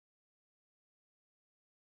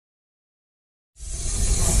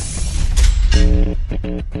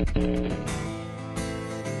You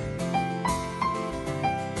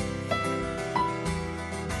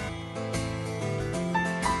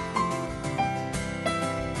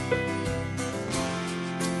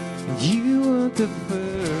weren't the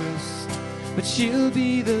first, but you'll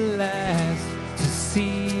be the last to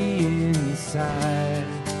see inside.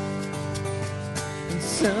 And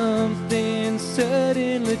something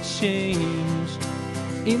suddenly changed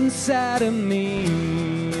inside of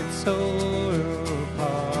me. It tore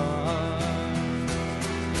apart.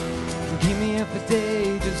 Give me half a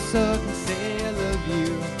day just so I can say I love you.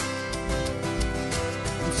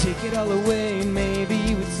 Take it all away and maybe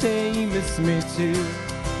you would say you miss me too.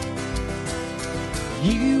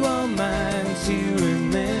 You are mine to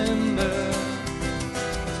remember.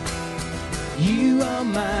 You are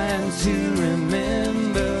mine to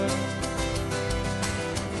remember.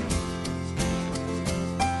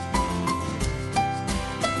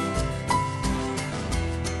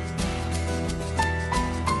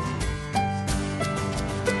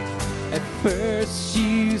 At first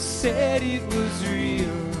you said it was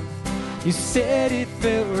real. You said it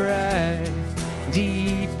felt right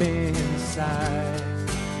deep inside.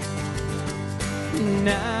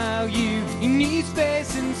 Now you need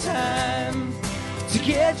space and time to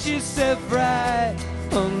get yourself right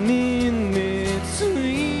on in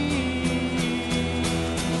between.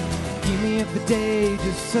 Give me half a day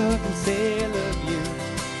just so I can say I love you.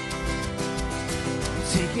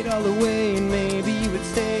 Take it all away and maybe you would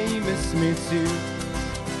say you miss me too.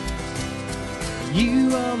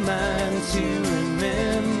 You are mine to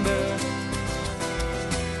remember.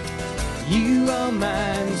 You are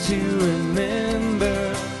mine to remember.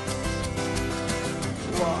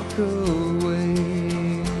 Walk away.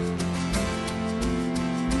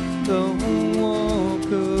 Don't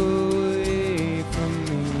walk away from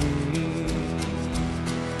me.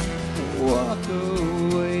 Walk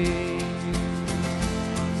away.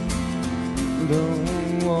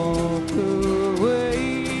 Don't walk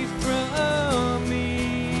away from me.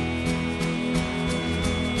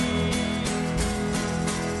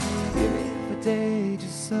 Give me half a day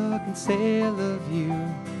just so I can say I love you.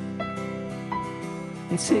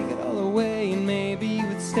 And take it all away and maybe you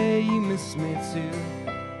would say you miss me too.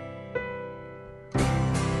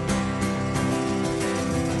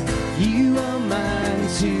 You are mine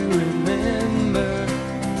to remember.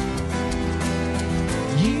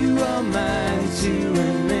 You are mine to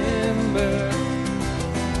remember.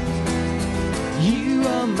 You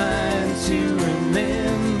are mine to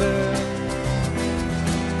remember.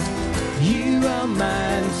 You are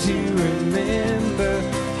mine to remember.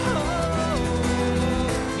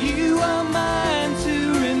 Oh, you are mine to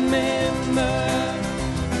remember.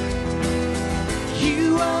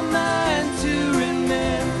 You are mine.